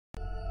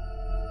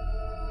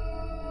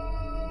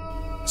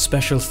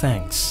Special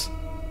thanks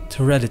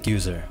to Reddit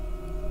user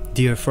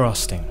Dear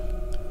Frosting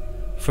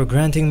for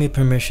granting me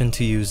permission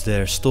to use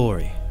their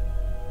story.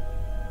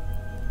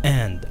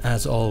 And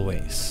as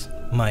always,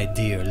 my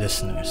dear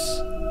listeners,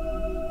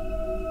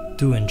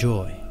 do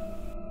enjoy.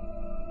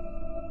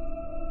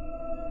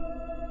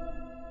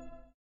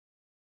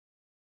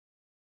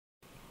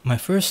 My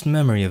first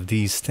memory of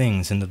these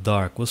things in the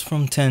dark was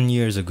from 10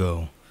 years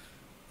ago,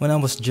 when I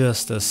was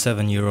just a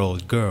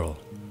 7-year-old girl.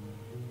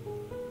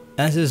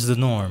 As is the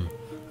norm,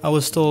 I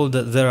was told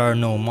that there are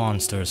no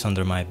monsters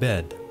under my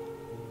bed.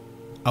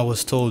 I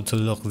was told to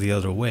look the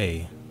other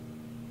way.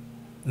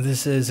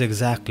 This is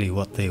exactly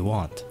what they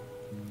want.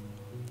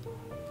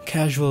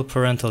 Casual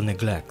parental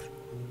neglect.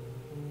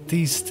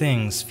 These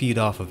things feed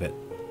off of it.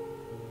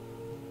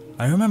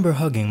 I remember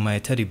hugging my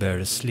teddy bear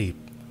to sleep,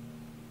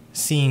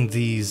 seeing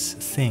these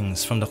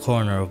things from the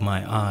corner of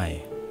my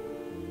eye.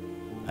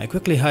 I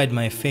quickly hide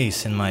my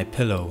face in my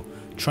pillow,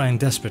 trying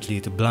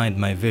desperately to blind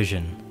my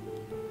vision.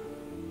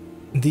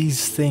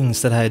 These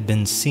things that I had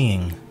been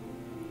seeing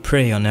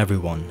prey on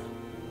everyone.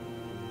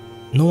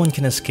 No one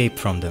can escape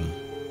from them.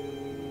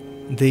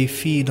 They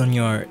feed on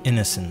your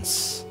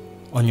innocence,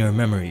 on your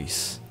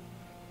memories.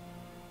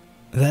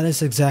 That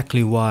is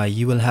exactly why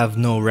you will have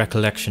no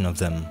recollection of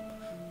them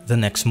the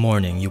next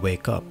morning you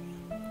wake up.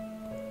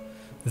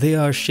 They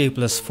are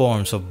shapeless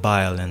forms of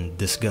bile and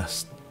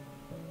disgust.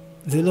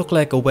 They look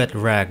like a wet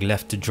rag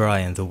left to dry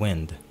in the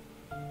wind,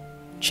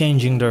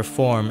 changing their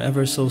form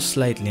ever so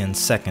slightly in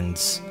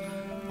seconds,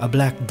 a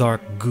black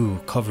dark goo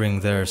covering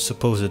their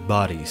supposed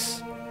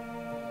bodies.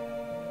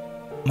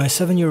 My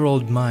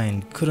 7-year-old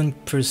mind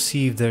couldn't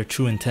perceive their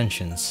true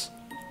intentions.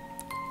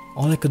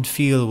 All I could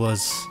feel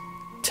was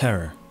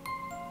terror.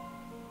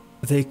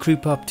 They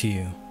creep up to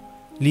you,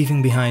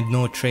 leaving behind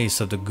no trace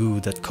of the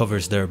goo that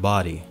covers their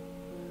body.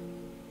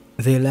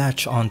 They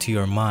latch onto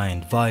your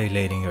mind,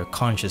 violating your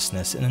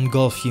consciousness and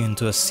engulf you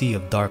into a sea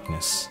of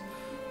darkness.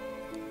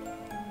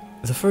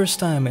 The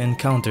first time I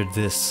encountered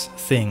this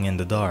thing in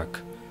the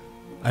dark,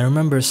 I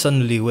remember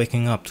suddenly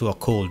waking up to a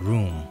cold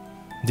room,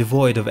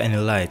 devoid of any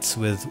lights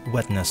with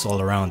wetness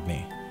all around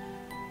me.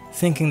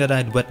 Thinking that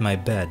I'd wet my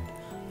bed,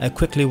 I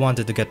quickly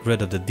wanted to get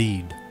rid of the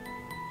deed.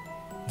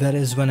 That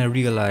is when I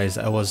realized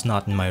I was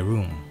not in my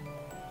room.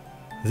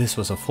 This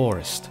was a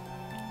forest.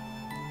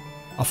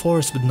 A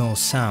forest with no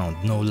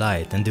sound, no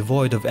light, and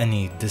devoid of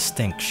any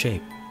distinct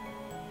shape.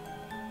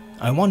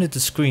 I wanted to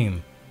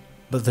scream,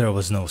 but there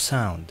was no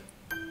sound.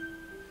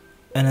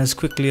 And as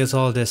quickly as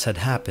all this had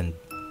happened,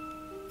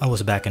 I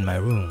was back in my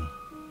room.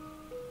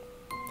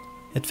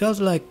 It felt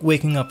like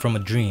waking up from a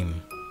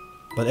dream,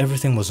 but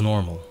everything was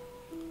normal.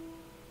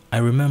 I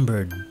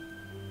remembered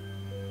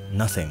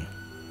nothing.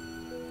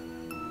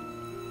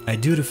 I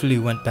dutifully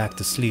went back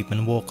to sleep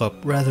and woke up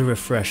rather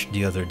refreshed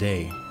the other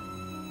day.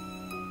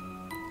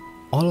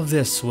 All of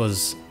this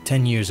was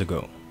 10 years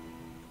ago.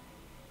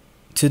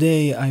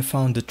 Today I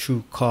found the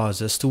true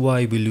cause as to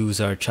why we lose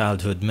our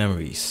childhood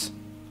memories.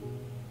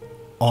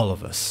 All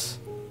of us.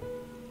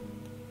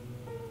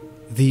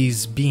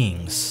 These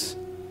beings,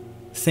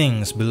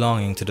 things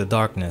belonging to the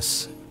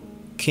darkness,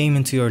 came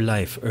into your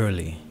life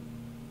early.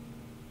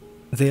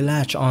 They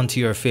latch onto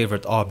your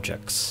favorite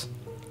objects,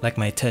 like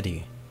my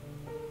teddy,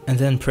 and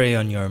then prey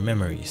on your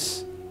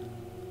memories.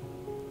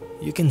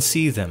 You can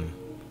see them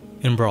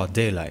in broad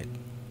daylight.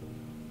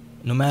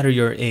 No matter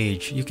your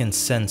age, you can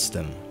sense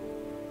them.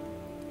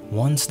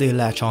 Once they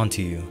latch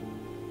onto you,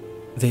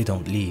 they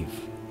don't leave.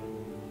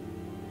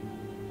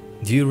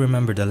 Do you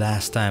remember the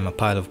last time a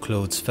pile of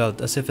clothes felt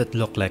as if it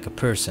looked like a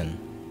person?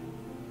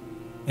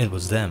 It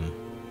was them.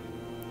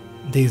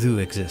 They do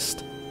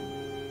exist.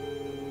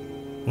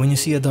 When you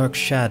see a dark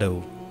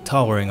shadow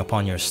towering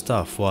upon your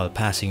stuff while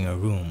passing your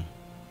room,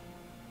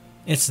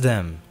 it's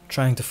them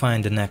trying to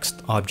find the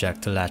next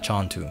object to latch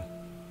onto.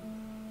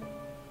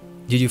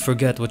 Did you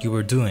forget what you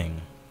were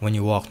doing when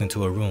you walked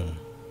into a room?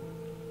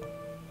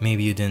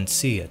 Maybe you didn't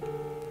see it,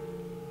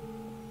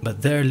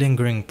 but their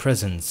lingering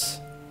presence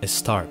is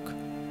stark.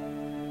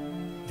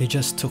 They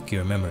just took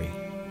your memory.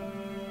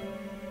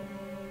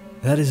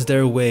 That is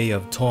their way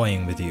of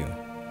toying with you.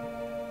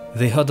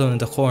 They huddle in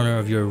the corner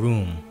of your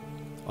room,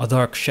 a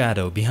dark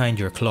shadow behind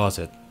your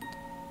closet,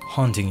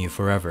 haunting you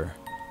forever.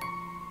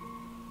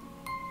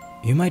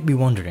 You might be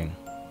wondering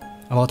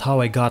about how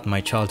I got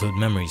my childhood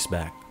memories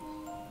back.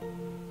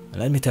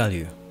 Let me tell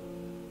you,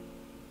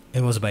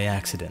 it was by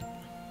accident.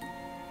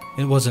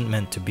 It wasn't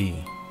meant to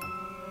be.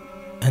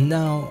 And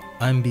now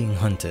I'm being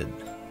hunted.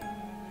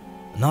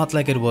 Not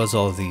like it was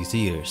all these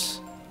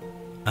years.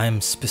 I'm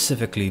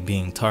specifically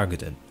being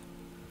targeted.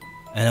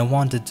 And I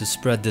wanted to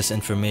spread this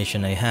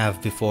information I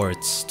have before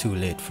it's too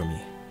late for me.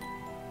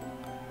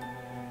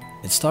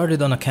 It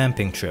started on a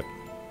camping trip.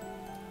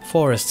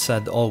 Forests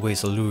had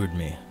always allured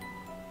me.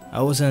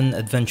 I was an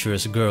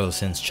adventurous girl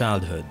since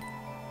childhood.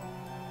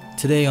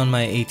 Today, on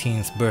my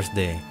 18th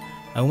birthday,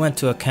 I went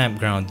to a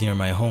campground near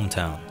my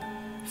hometown,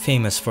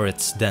 famous for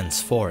its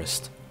dense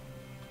forest.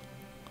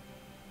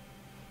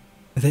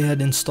 They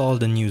had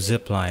installed a new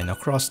zip line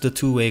across the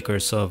 2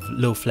 acres of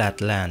low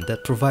flat land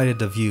that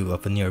provided a view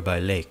of a nearby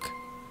lake.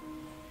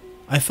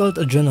 I felt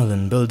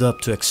adrenaline build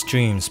up to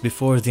extremes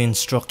before the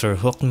instructor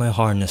hooked my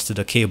harness to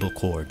the cable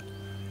cord.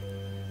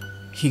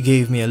 He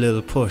gave me a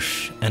little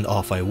push and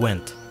off I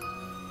went.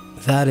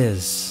 That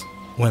is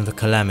when the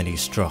calamity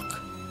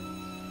struck.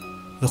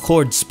 The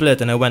cord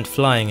split and I went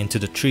flying into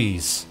the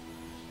trees.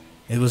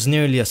 It was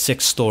nearly a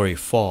 6-story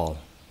fall.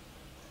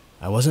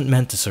 I wasn't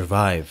meant to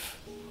survive.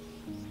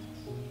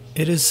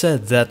 It is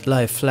said that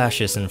life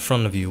flashes in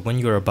front of you when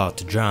you're about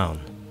to drown.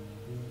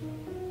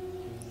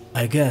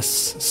 I guess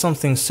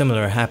something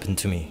similar happened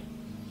to me.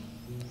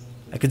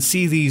 I could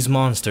see these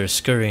monsters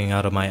scurrying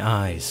out of my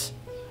eyes.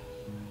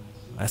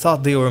 I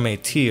thought they were my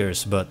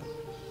tears, but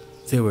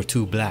they were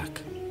too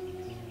black.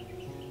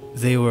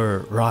 They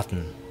were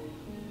rotten,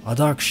 a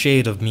dark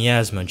shade of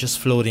miasma just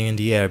floating in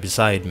the air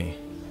beside me,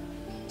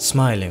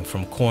 smiling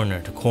from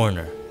corner to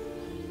corner,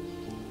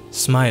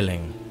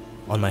 smiling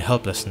on my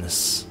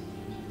helplessness,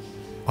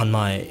 on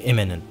my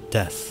imminent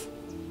death.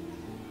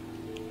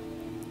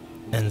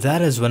 And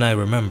that is when I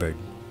remembered.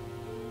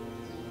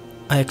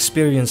 I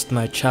experienced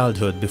my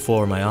childhood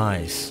before my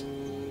eyes.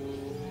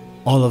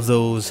 All of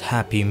those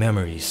happy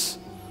memories.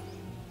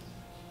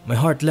 My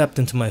heart leapt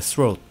into my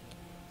throat.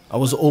 I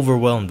was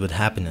overwhelmed with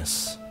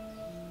happiness.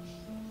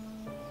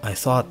 I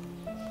thought,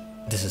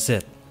 this is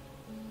it.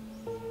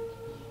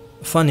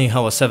 Funny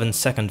how a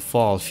 7-second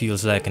fall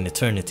feels like an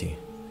eternity.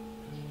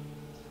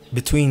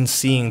 Between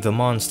seeing the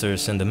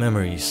monsters and the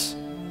memories,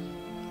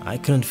 I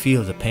couldn't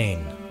feel the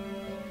pain.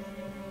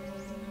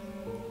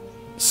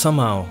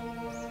 Somehow,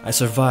 I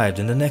survived,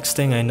 and the next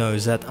thing I know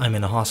is that I'm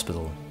in a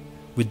hospital,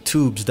 with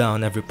tubes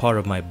down every part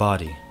of my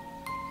body,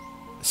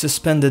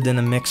 suspended in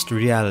a mixed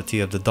reality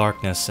of the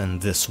darkness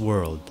and this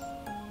world.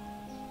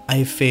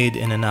 I fade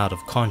in and out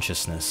of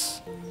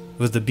consciousness,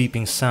 with the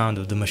beeping sound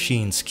of the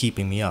machines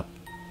keeping me up.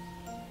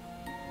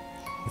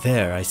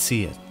 There I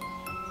see it.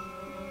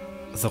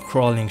 The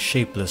crawling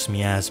shapeless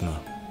miasma,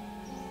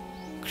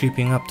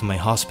 creeping up to my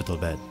hospital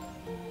bed.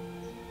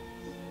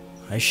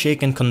 I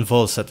shake and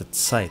convulse at its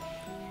sight.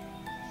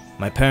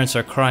 My parents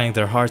are crying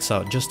their hearts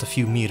out just a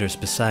few meters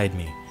beside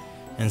me,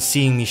 and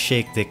seeing me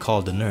shake they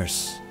call the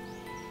nurse.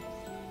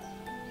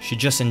 She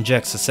just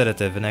injects a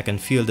sedative and I can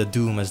feel the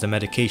doom as the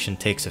medication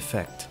takes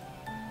effect.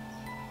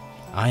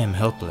 I am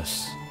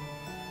helpless.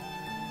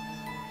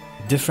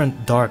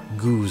 Different dark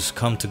goos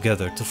come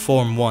together to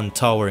form one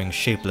towering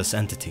shapeless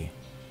entity.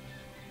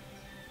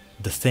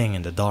 The thing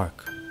in the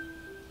dark.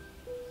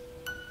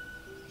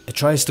 It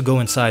tries to go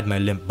inside my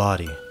limp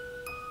body.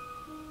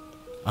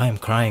 I am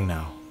crying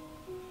now.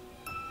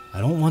 I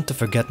don't want to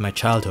forget my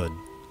childhood.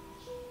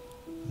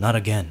 Not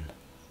again.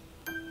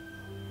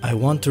 I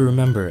want to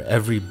remember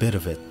every bit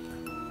of it.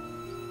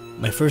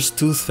 My first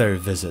tooth fairy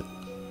visit,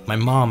 my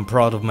mom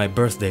proud of my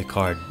birthday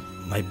card,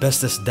 my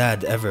bestest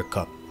dad ever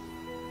cup.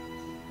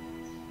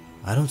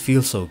 I don't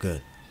feel so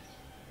good.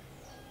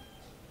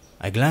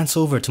 I glance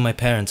over to my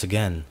parents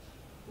again,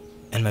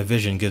 and my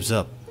vision gives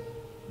up.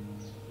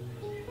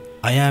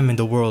 I am in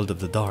the world of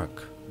the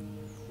dark.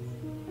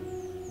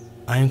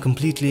 I am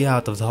completely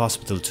out of the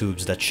hospital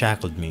tubes that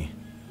shackled me.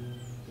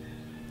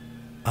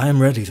 I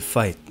am ready to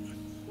fight.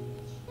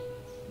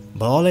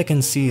 But all I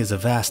can see is a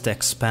vast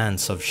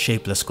expanse of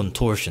shapeless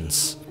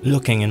contortions,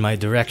 looking in my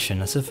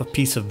direction as if a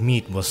piece of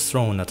meat was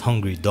thrown at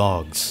hungry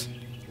dogs.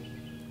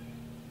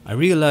 I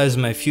realize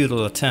my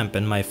futile attempt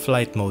and my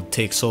flight mode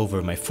takes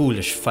over my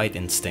foolish fight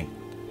instinct.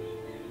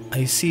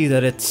 I see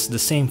that it's the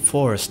same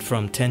forest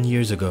from 10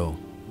 years ago.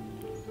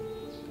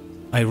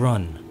 I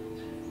run.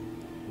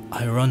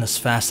 I run as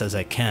fast as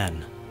I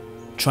can,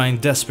 trying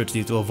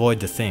desperately to avoid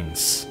the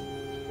things.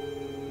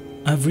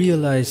 I've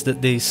realized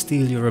that they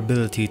steal your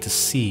ability to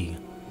see,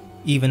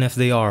 even if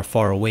they are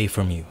far away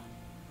from you.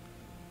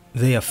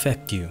 They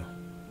affect you.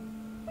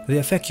 They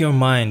affect your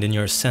mind and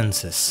your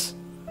senses.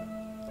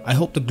 I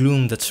hope the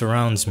gloom that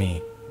surrounds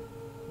me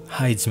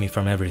hides me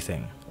from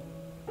everything.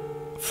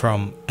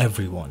 From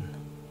everyone.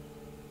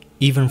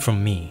 Even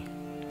from me.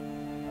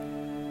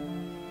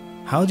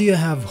 How do you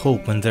have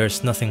hope when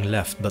there's nothing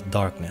left but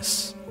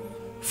darkness?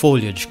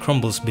 Foliage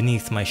crumbles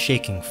beneath my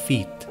shaking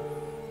feet.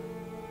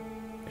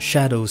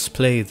 Shadows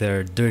play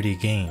their dirty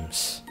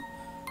games.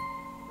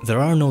 There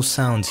are no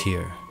sounds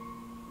here.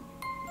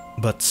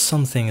 But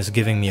something is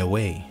giving me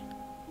away.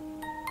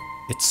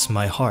 It's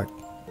my heart,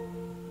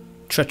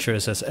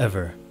 treacherous as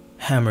ever,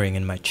 hammering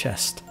in my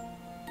chest.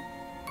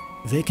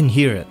 They can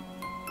hear it.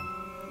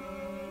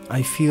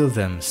 I feel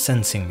them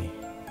sensing me.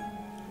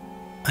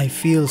 I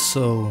feel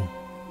so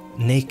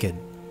naked,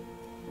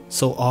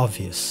 so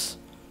obvious,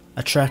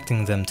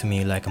 attracting them to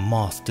me like a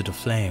moth to the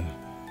flame.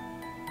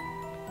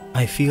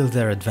 I feel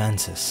their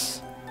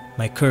advances,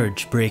 my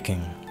courage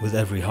breaking with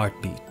every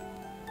heartbeat.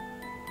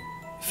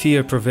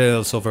 Fear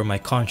prevails over my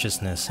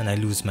consciousness and I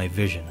lose my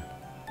vision.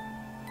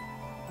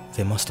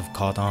 They must have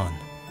caught on.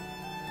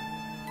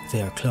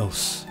 They are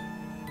close,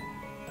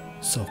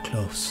 so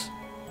close.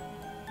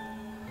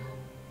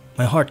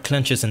 My heart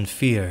clenches in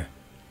fear.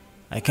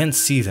 I can't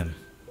see them.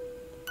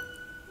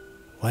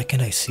 Why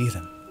can't I see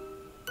them?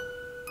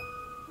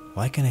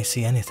 Why can't I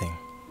see anything?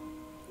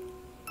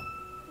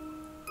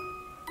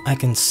 I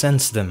can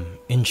sense them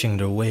inching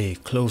their way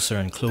closer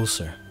and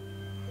closer.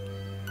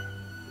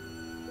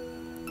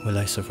 Will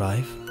I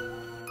survive?